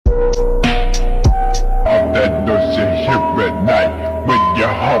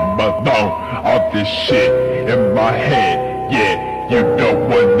this shit in my head. Yeah, you don't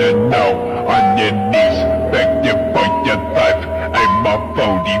wanna know. On your knees, begging for your life. Aim my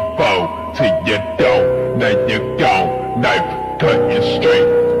 44 to your door. Now you're gone, knife cutting straight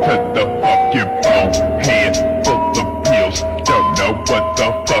to the fucking bone. Hand full of pills, don't know what the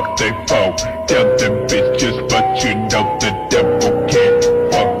fuck they for. Tell them